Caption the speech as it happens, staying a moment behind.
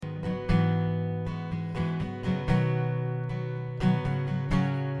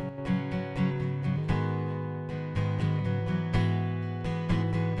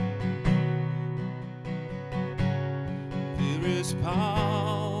is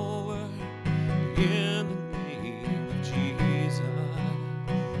power in the name of Jesus.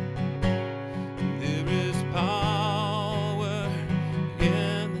 There is power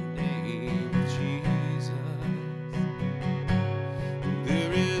in the name of Jesus.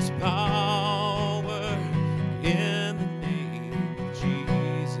 There is power in the name of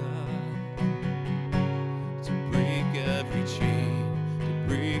Jesus to break every chain, to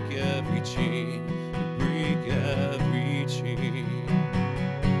break every chain, to break every chain,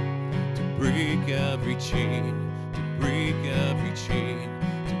 to break every chain, to break every chain,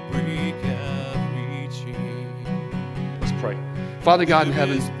 to break every chain. Let's pray. Father God in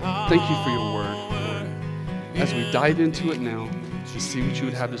heaven, thank you for your word, Lord. As we dive into it now to see what you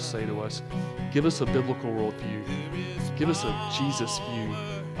would have to say to us, give us a biblical worldview. Give us a Jesus view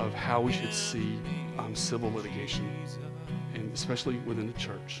of how we should see civil litigation, and especially within the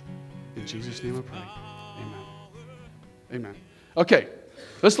church. In Jesus' name I pray. Amen. Amen. Okay,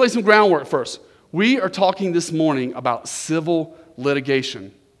 let's lay some groundwork first. We are talking this morning about civil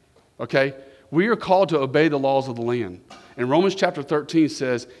litigation. Okay? We are called to obey the laws of the land. And Romans chapter 13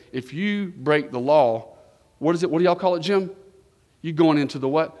 says, if you break the law, what is it? What do y'all call it, Jim? You're going into the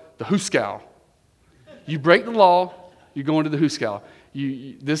what? The hooskow. You break the law, you go into the hooskow.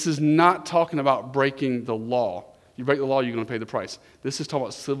 This is not talking about breaking the law. You break the law, you're going to pay the price. This is talking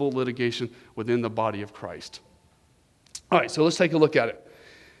about civil litigation within the body of Christ. All right, so let's take a look at it.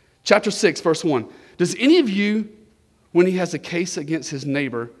 Chapter 6, verse 1. Does any of you, when he has a case against his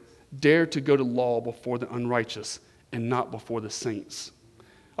neighbor, dare to go to law before the unrighteous and not before the saints?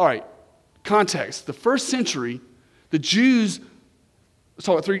 All right, context. The first century, the Jews, let's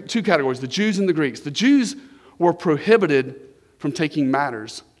talk about two categories, the Jews and the Greeks. The Jews were prohibited from taking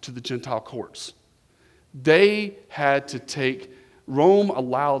matters to the Gentile courts. They had to Rome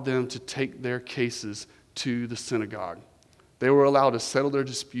allowed them to take their cases to the synagogue. They were allowed to settle their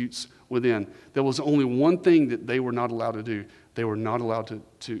disputes within. There was only one thing that they were not allowed to do. They were not allowed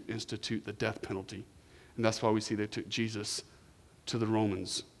to institute the death penalty. And that's why we see they took Jesus to the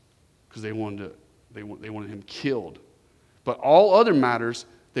Romans, because they wanted him killed. But all other matters,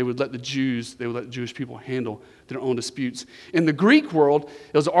 they would let the Jewish people handle their own disputes. In the Greek world,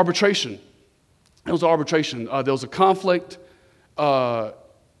 it was arbitration. There was a conflict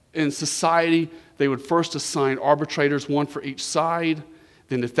in society. They would first assign arbitrators, one for each side.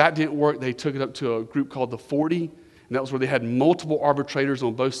 Then if that didn't work, they took it up to a group called the 40. And that was where they had multiple arbitrators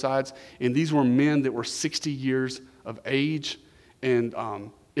on both sides. And these were men that were 60 years of age. And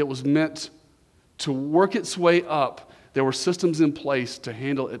it was meant to work its way up. There were systems in place to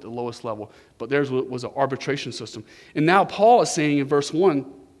handle it at the lowest level, but theirs was an arbitration system. And now Paul is saying in verse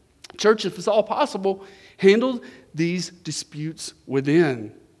 1, church, if it's all possible, handle these disputes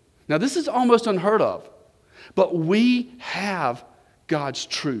within. Now this is almost unheard of, but we have God's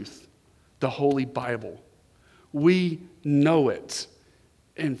truth, the Holy Bible. We know it.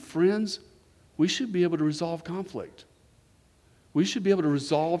 And friends, we should be able to resolve conflict. We should be able to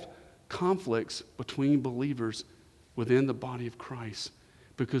resolve conflicts between believers within the body of Christ,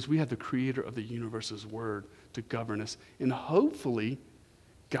 because we have the creator of the universe's word to govern us, and hopefully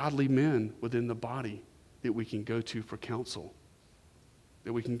godly men within the body that we can go to for counsel.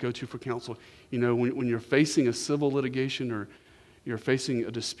 You know, when you're facing a civil litigation or you're facing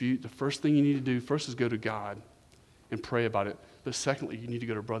a dispute, the first thing you need to do first is go to God and pray about it. But secondly, you need to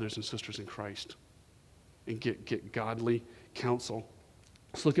go to brothers and sisters in Christ and get godly counsel.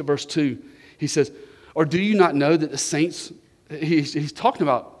 Let's look at verse 2. He says, or do you not know that the saints, he's talking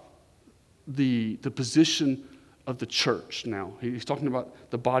about the position of the church now. He's talking about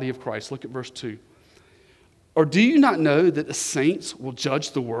the body of Christ. Look at verse 2. Or do you not know that the saints will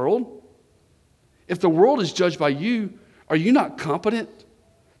judge the world? If the world is judged by you, are you not competent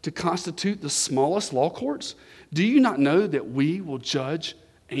to constitute the smallest law courts? Do you not know that we will judge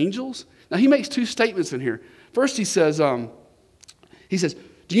angels? Now he makes two statements in here. First he says, do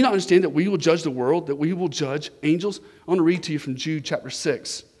you not understand that we will judge the world, that we will judge angels? I want to read to you from Jude chapter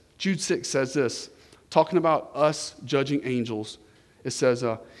 6. Jude 6 says this, talking about us judging angels. It says,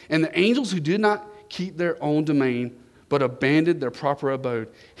 and the angels who did not keep their own domain, but abandoned their proper abode,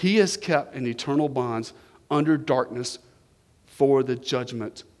 he has kept in eternal bonds under darkness for the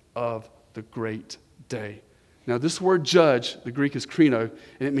judgment of the great day. Now this word judge, the Greek is krino,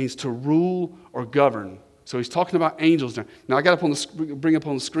 and it means to rule or govern. So he's talking about angels now. Now I got bring up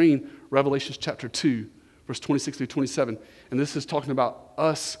on the screen Revelation chapter 2, verse 26 through 27. And this is talking about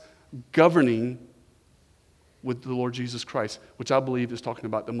us governing with the Lord Jesus Christ, which I believe is talking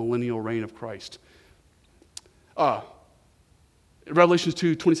about the millennial reign of Christ. Revelation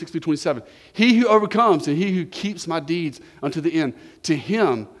 2, 26 through 27. He who overcomes and he who keeps my deeds unto the end, to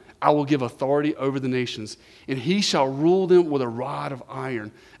him I will give authority over the nations, and he shall rule them with a rod of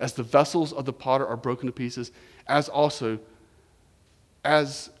iron, as the vessels of the potter are broken to pieces, as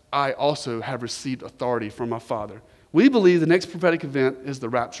I also have received authority from my Father. We believe the next prophetic event is the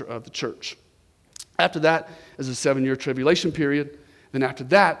rapture of the church. After that is a 7-year tribulation period. Then after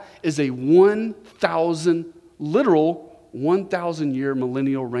that is a 1,000-year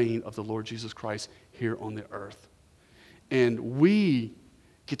millennial reign of the Lord Jesus Christ here on the earth. And we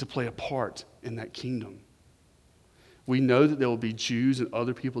get to play a part in that kingdom. We know that there will be Jews and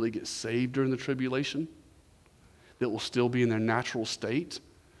other people that get saved during the tribulation that will still be in their natural state,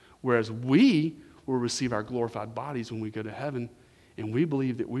 whereas we will receive our glorified bodies when we go to heaven, and we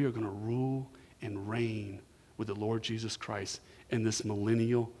believe that we are going to rule and reign with the Lord Jesus Christ in this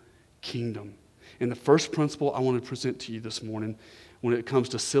millennial kingdom. And the first principle I want to present to you this morning when it comes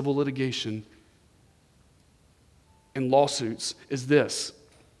to civil litigation and lawsuits is this.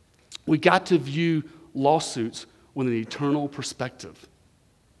 We got to view lawsuits with an eternal perspective.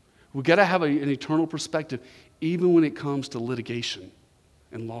 We got to have an eternal perspective even when it comes to litigation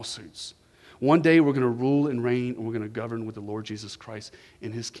and lawsuits. One day we're going to rule and reign, and we're going to govern with the Lord Jesus Christ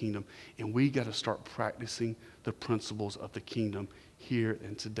in his kingdom. And we got to start practicing the principles of the kingdom here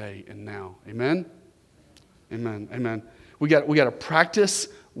and today and now. Amen? Amen. Amen. We got to practice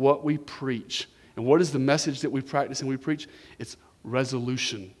what we preach. And what is the message that we practice and we preach? It's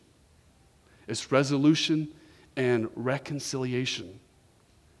resolution. It's resolution and reconciliation.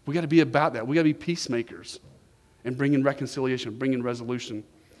 We got to be about that. We got to be peacemakers and bring in reconciliation, bring in resolution.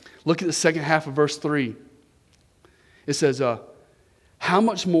 Look at the second half of verse 3. It says, how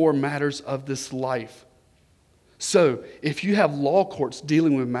much more matters of this life? So, if you have law courts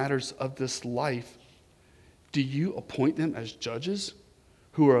dealing with matters of this life, do you appoint them as judges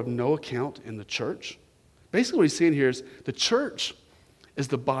who are of no account in the church? Basically what he's saying here is the church is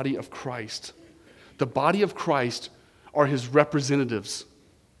the body of Christ. The body of Christ are his representatives.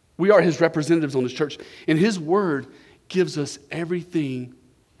 We are his representatives on this church. And his word gives us everything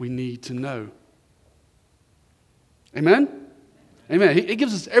we need to know. Amen? Amen. It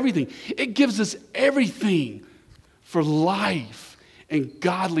gives us everything. It gives us everything for life and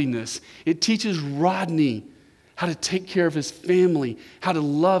godliness. It teaches Rodney how to take care of his family, how to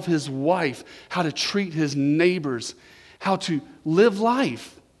love his wife, how to treat his neighbors, how to live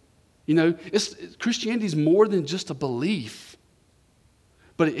life. You know, Christianity is more than just a belief.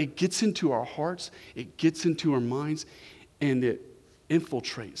 But it gets into our hearts, it gets into our minds, and it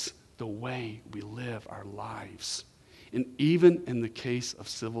infiltrates the way we live our lives. And even in the case of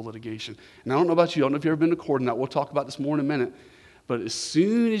civil litigation. And I don't know about you, I don't know if you've ever been to court, and we'll talk about this more in a minute, but as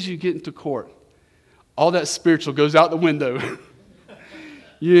soon as you get into court, all that spiritual goes out the window.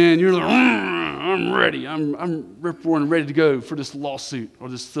 Yeah, and you're like, I'm ready. I'm rip-roaring ready to go for this lawsuit or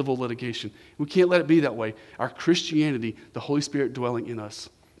this civil litigation. We can't let it be that way. Our Christianity, the Holy Spirit dwelling in us,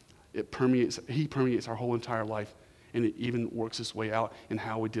 he permeates our whole entire life, and it even works its way out in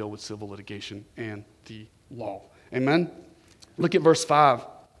how we deal with civil litigation and the law. Amen? Look at verse 5.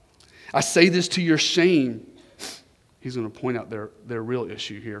 I say this to your shame. He's going to point out their real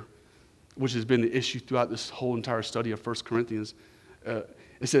issue here, which has been the issue throughout this whole entire study of 1 Corinthians.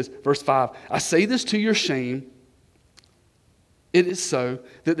 It says, verse 5, I say this to your shame. It is so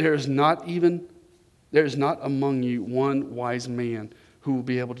that there is not among you one wise man who will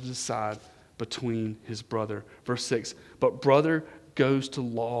be able to decide between his brother. Verse 6, but brother goes to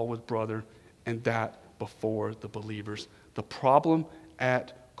law with brother, and that before the believers. The problem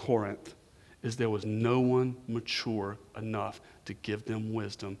at Corinth is there was no one mature enough to give them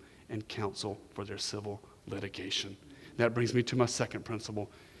wisdom and counsel for their civil litigation. That brings me to my second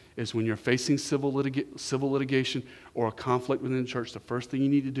principle, is when you're facing civil litigation or a conflict within the church, the first thing you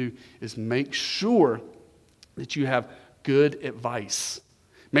need to do is make sure that you have good advice.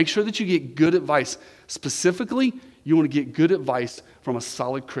 Make sure that you get good advice. Specifically, you want to get good advice from a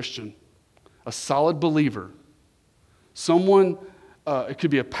solid Christian, a solid believer. Someone, it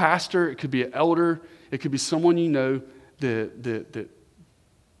could be a pastor, it could be an elder, it could be someone you know that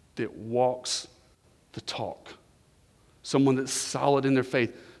walks the talk. Someone that's solid in their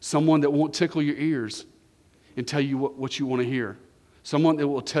faith. Someone that won't tickle your ears and tell you what you want to hear. Someone that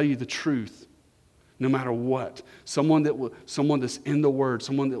will tell you the truth no matter what. Someone that's in the Word.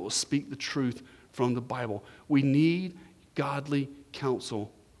 Someone that will speak the truth from the Bible. We need godly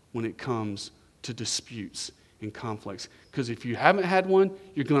counsel when it comes to disputes and conflicts. Because if you haven't had one,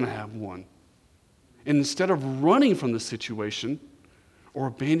 you're going to have one. And instead of running from the situation or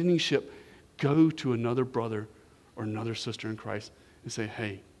abandoning ship, go to another brother or another sister in Christ and say,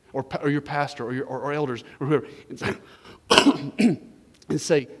 hey, or your pastor or elders or whoever, and say, and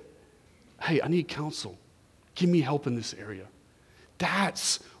say, hey, I need counsel. Give me help in this area.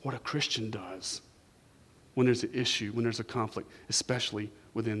 That's what a Christian does when there's an issue, when there's a conflict, especially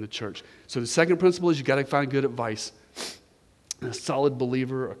within the church. So the second principle is you got to find good advice. A solid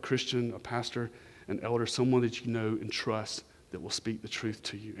believer, a Christian, a pastor, an elder, someone that you know and trust that will speak the truth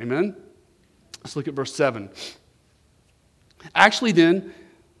to you. Amen? Let's look at verse 7. Actually then,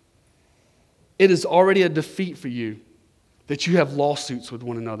 it is already a defeat for you that you have lawsuits with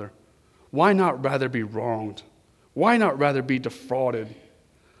one another. Why not rather be wronged? Why not rather be defrauded?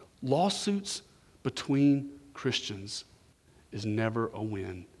 Lawsuits between Christians is never a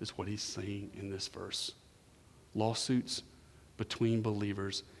win, is what he's saying in this verse. Lawsuits between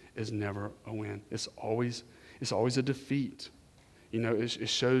believers is never a win. It's always a defeat. You know, it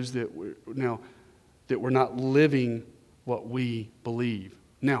shows that we're not living what we believe.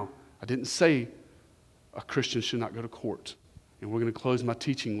 Now, I didn't say a Christian should not go to court. And we're going to close my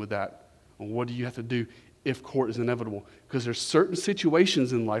teaching with that. On what do you have to do if court is inevitable? Because there's certain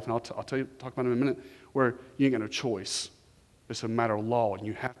situations in life, and I'll talk about them in a minute, where you ain't got no choice. It's a matter of law, and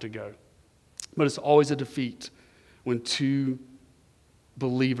you have to go. But it's always a defeat when two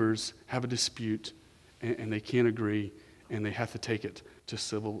believers have a dispute and they can't agree, and they have to take it to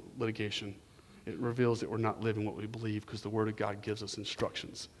civil litigation. It reveals that we're not living what we believe because the Word of God gives us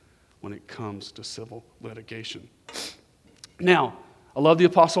instructions when it comes to civil litigation. Now, I love the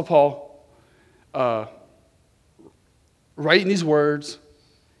Apostle Paul writing these words,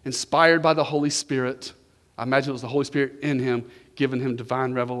 inspired by the Holy Spirit. I imagine it was the Holy Spirit in him, giving him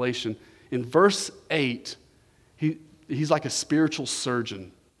divine revelation. In verse 8, he's like a spiritual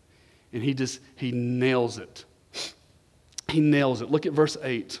surgeon, and he nails it. He nails it. Look at verse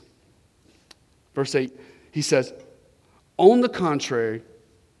 8. Verse 8, he says, on the contrary,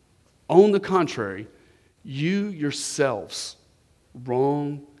 you yourselves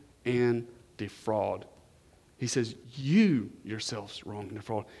wrong and defraud. He says, you yourselves wrong and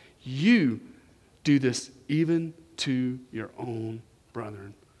defraud. You do this even to your own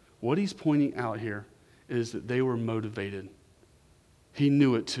brethren. What he's pointing out here is that they were motivated. He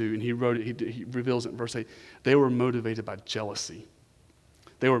knew it too, and he wrote it. He reveals it in verse 8. They were motivated by jealousy.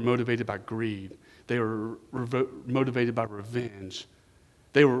 They were motivated by greed. They were motivated by revenge.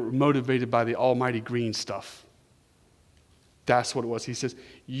 They were motivated by the almighty green stuff. That's what it was. He says,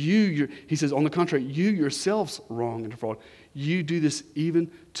 he says, on the contrary, you yourselves wrong and defraud. You do this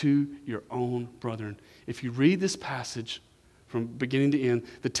even to your own brethren. If you read this passage from beginning to end,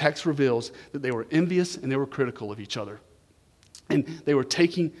 the text reveals that they were envious and they were critical of each other. And they were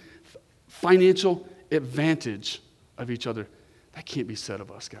taking financial advantage of each other. That can't be said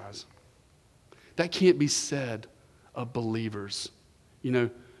of us, guys. That can't be said of believers. You know,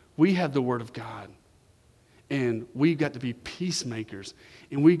 we have the Word of God. And we've got to be peacemakers.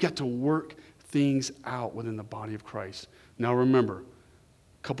 And we've got to work things out within the body of Christ. Now remember,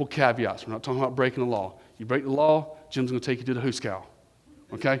 a couple caveats. We're not talking about breaking the law. You break the law, Jim's going to take you to the hoosecow.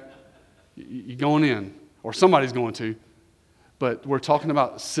 Okay? You're going in. Or somebody's going to. But we're talking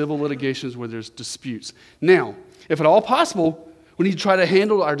about civil litigations where there's disputes. Now, if at all possible, we need to try to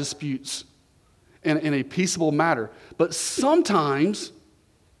handle our disputes in a peaceable manner. But sometimes,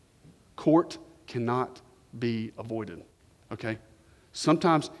 court cannot be avoided, okay?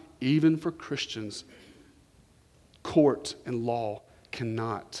 Sometimes, even for Christians, court and law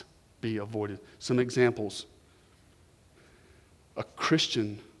cannot be avoided. Some examples. A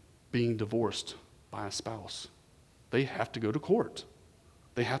Christian being divorced by a spouse. They have to go to court.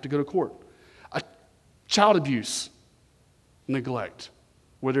 They have to go to court. A child abuse, neglect,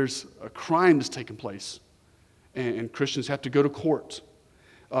 where there's a crime that's taken place, and Christians have to go to court.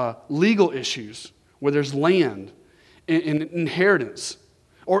 Legal issues, where there's land and inheritance,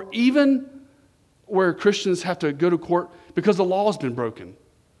 or even where Christians have to go to court because the law has been broken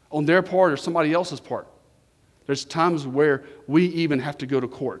on their part or somebody else's part. There's times where we even have to go to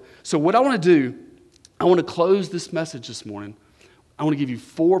court. So what I want to do, I want to close this message this morning. I want to give you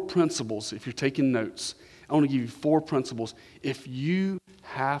 4 principles if you're taking notes. I want to give you 4 principles. If you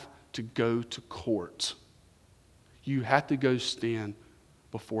have to go to court, you have to go stand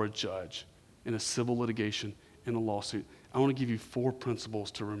before a judge in a civil litigation, in a lawsuit. I want to give you 4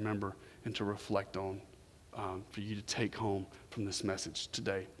 principles to remember and to reflect on for you to take home from this message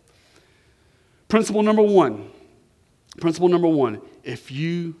today. Principle number 1, if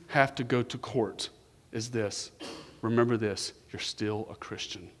you have to go to court, is this. Remember this, you're still a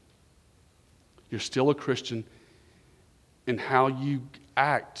Christian. You're still a Christian, and how you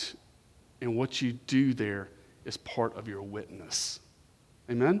act and what you do there is part of your witness.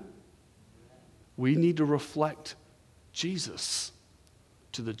 Amen? We need to reflect Jesus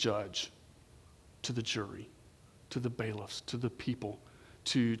to the judge, to the jury, to the bailiffs, to the people,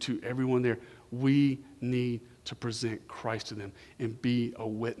 to everyone there. We need to present Christ to them and be a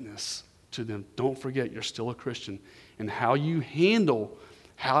witness to them. Don't forget, you're still a Christian. And how you handle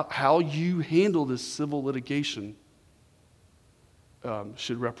this civil litigation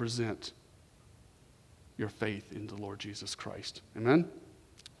should represent your faith in the Lord Jesus Christ. Amen?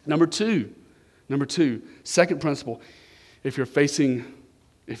 Number two, second principle, if you're facing,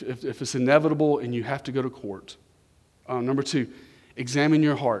 if it's inevitable and you have to go to court. Number two, examine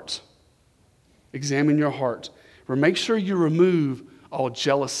your heart. Examine your heart. Or make sure you remove all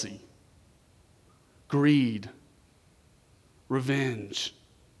jealousy, greed, revenge,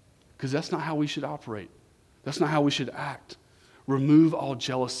 because that's not how we should operate. That's not how we should act. Remove all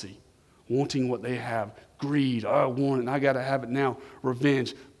jealousy, wanting what they have, greed, I want it and I got to have it now,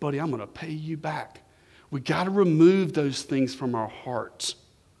 revenge, buddy, I'm going to pay you back. We got to remove those things from our hearts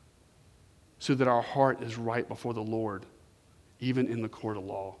so that our heart is right before the Lord, even in the court of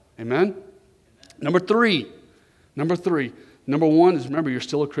law. Amen? Number three. Number one is, remember, you're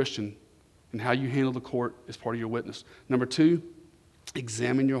still a Christian, and how you handle the court is part of your witness. Number two,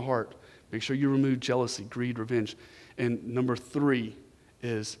 examine your heart. Make sure you remove jealousy, greed, revenge. And number three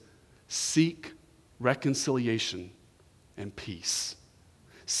is seek reconciliation and peace.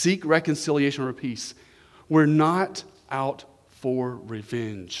 Seek reconciliation or peace. We're not out for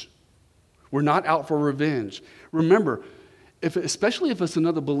revenge. We're not out for revenge. Remember, especially if it's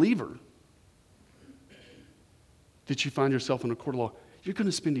another believer that you find yourself in a court of law, you're going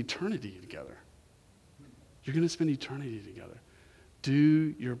to spend eternity together. You're going to spend eternity together.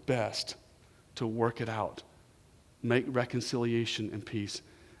 Do your best to work it out. Make reconciliation and peace.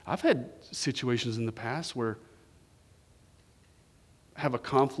 I've had situations in the past where I have a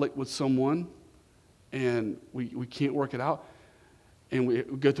conflict with someone and we can't work it out and we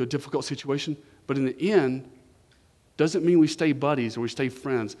go through a difficult situation, but in the end, doesn't mean we stay buddies or we stay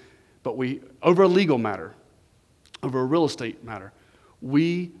friends, but we, over a legal matter, over a real estate matter,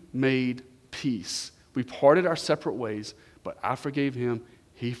 we made peace. We parted our separate ways, but I forgave him,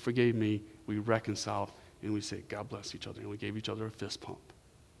 he forgave me, we reconciled, and we said, God bless each other, and we gave each other a fist pump.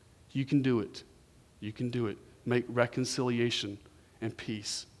 You can do it. You can do it. Make reconciliation and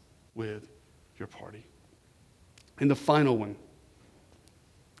peace with your party. And the final one,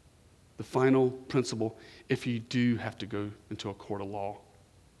 the final principle, if you do have to go into a court of law,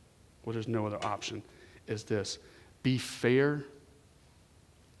 well, there's no other option, is this: be fair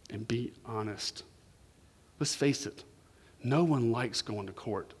and be honest. Let's face it, no one likes going to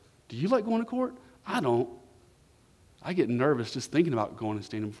court. Do you like going to court? I don't. I get nervous just thinking about going and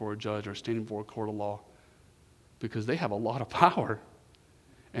standing before a judge or standing before a court of law because they have a lot of power.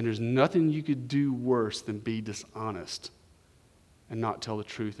 And there's nothing you could do worse than be dishonest and not tell the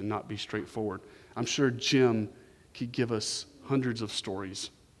truth and not be straightforward. I'm sure Jim could give us hundreds of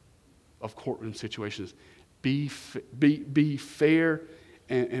stories of courtroom situations. Be fair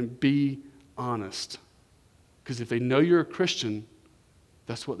and be honest. Because if they know you're a Christian,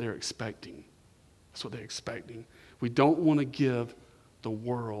 that's what they're expecting. That's what they're expecting. We don't want to give the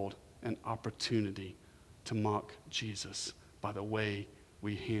world an opportunity to mock Jesus by the way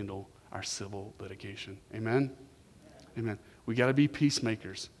we handle our civil litigation. Amen? Amen. We got to be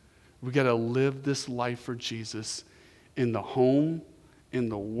peacemakers. We got to live this life for Jesus in the home, in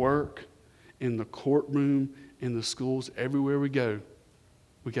the work, in the courtroom, in the schools, everywhere we go.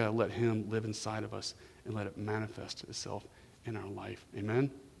 We got to let him live inside of us and let it manifest itself in our life. Amen?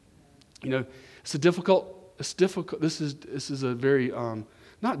 You know, it's difficult. This is a very,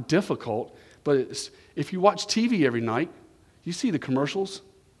 not difficult, but if you watch TV every night, you see the commercials.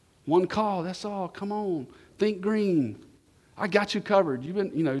 One call, that's all. Come on. Think green. I got you covered. You've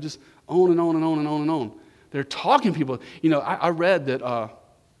been, just on and on and on and on and on. They're talking people. I read that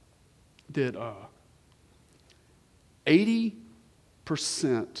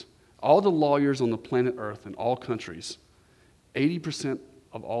 80%, all the lawyers on the planet Earth in all countries, 80%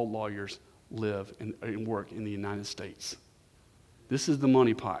 of all lawyers live and work in the United States. This is the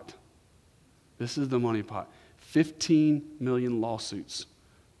money pot. This is the money pot. 15 million lawsuits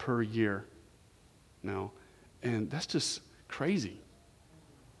per year now. And that's just crazy.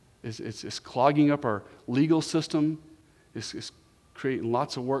 It's clogging up our legal system. It's creating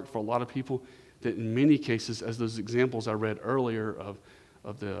lots of work for a lot of people that in many cases, as those examples I read earlier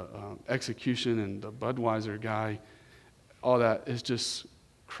of the execution and the Budweiser guy, all that is just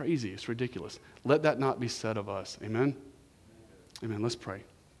crazy. It's ridiculous. Let that not be said of us. Amen? Amen. Let's pray.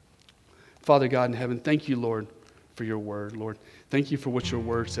 Father God in heaven, thank you, Lord, for your word, Lord. Thank you for what your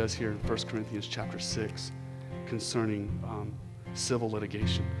word says here in 1 Corinthians chapter 6 concerning civil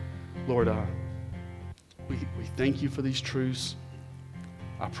litigation. Lord, we thank you for these truths.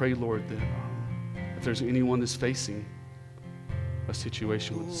 I pray, Lord, that if there's anyone that's facing a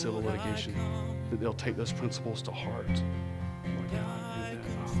situation with civil litigation, that they'll take those principles to heart, Lord God,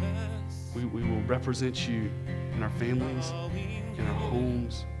 and that we will represent you in our families, in our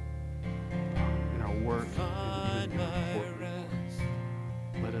homes, in our work, and even in our courtroom.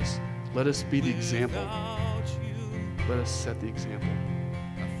 Let us be the example. Let us set the example,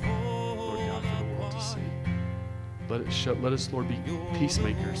 Lord God, for the world to see. Let us, Lord, be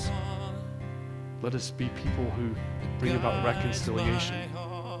peacemakers. Let us be people who bring about reconciliation.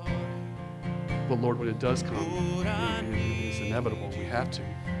 But Lord, when it does come, and it is inevitable, we have to.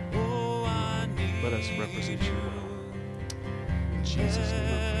 Let us represent you well. In Jesus'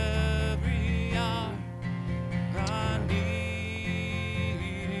 name.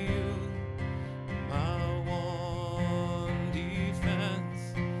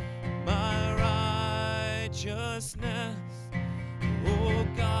 Oh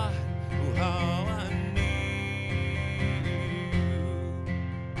God, oh how I need you.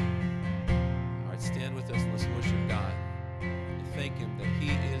 All right, stand with us and let's worship God and thank Him that He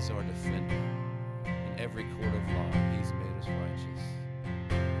is our defender. In every court of law, He's made us righteous.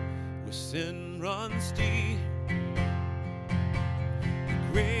 Where sin runs deep,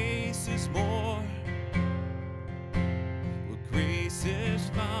 grace is more. Where grace is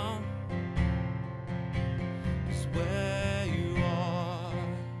found, where you are,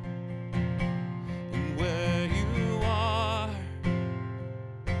 and where you are,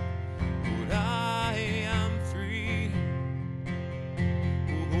 Lord, I am free.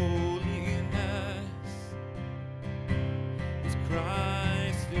 Holiness is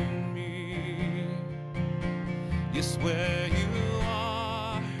Christ in me. Yes, where you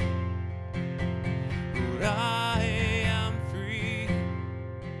are, Lord, I am free.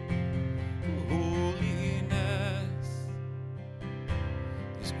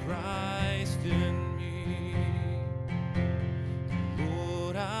 Christ in me.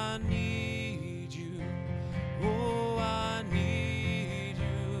 Lord, I need you. Oh, I need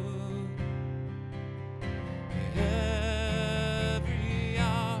you. Every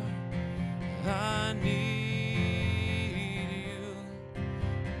hour I need you.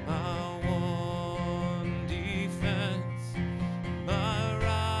 My one defense, my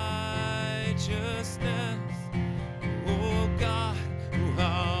righteousness. Oh God,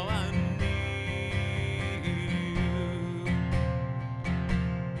 how I need you.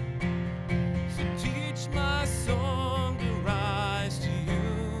 So teach my song to rise to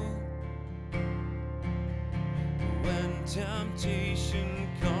you. When temptation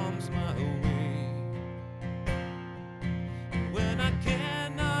comes my way, when I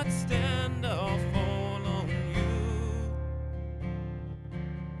cannot stand, I'll fall on you.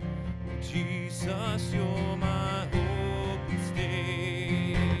 Jesus, you're my hope and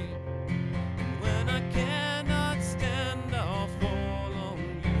stay. And when I cannot stand, I'll fall on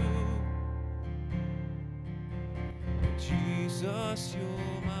you. Jesus,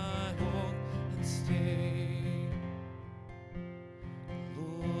 you're my hope and stay.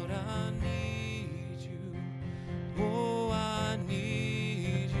 Lord, I need you. Oh, I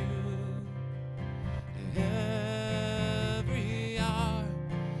need you. Every hour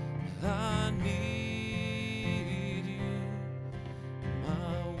I need you.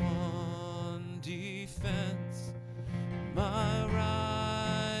 My one defense, my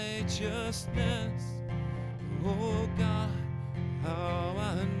righteousness. Oh God, how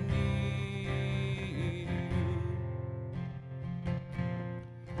I need you.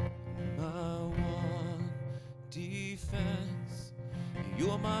 My one defense,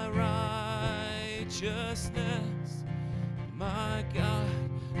 you're my righteousness, my God.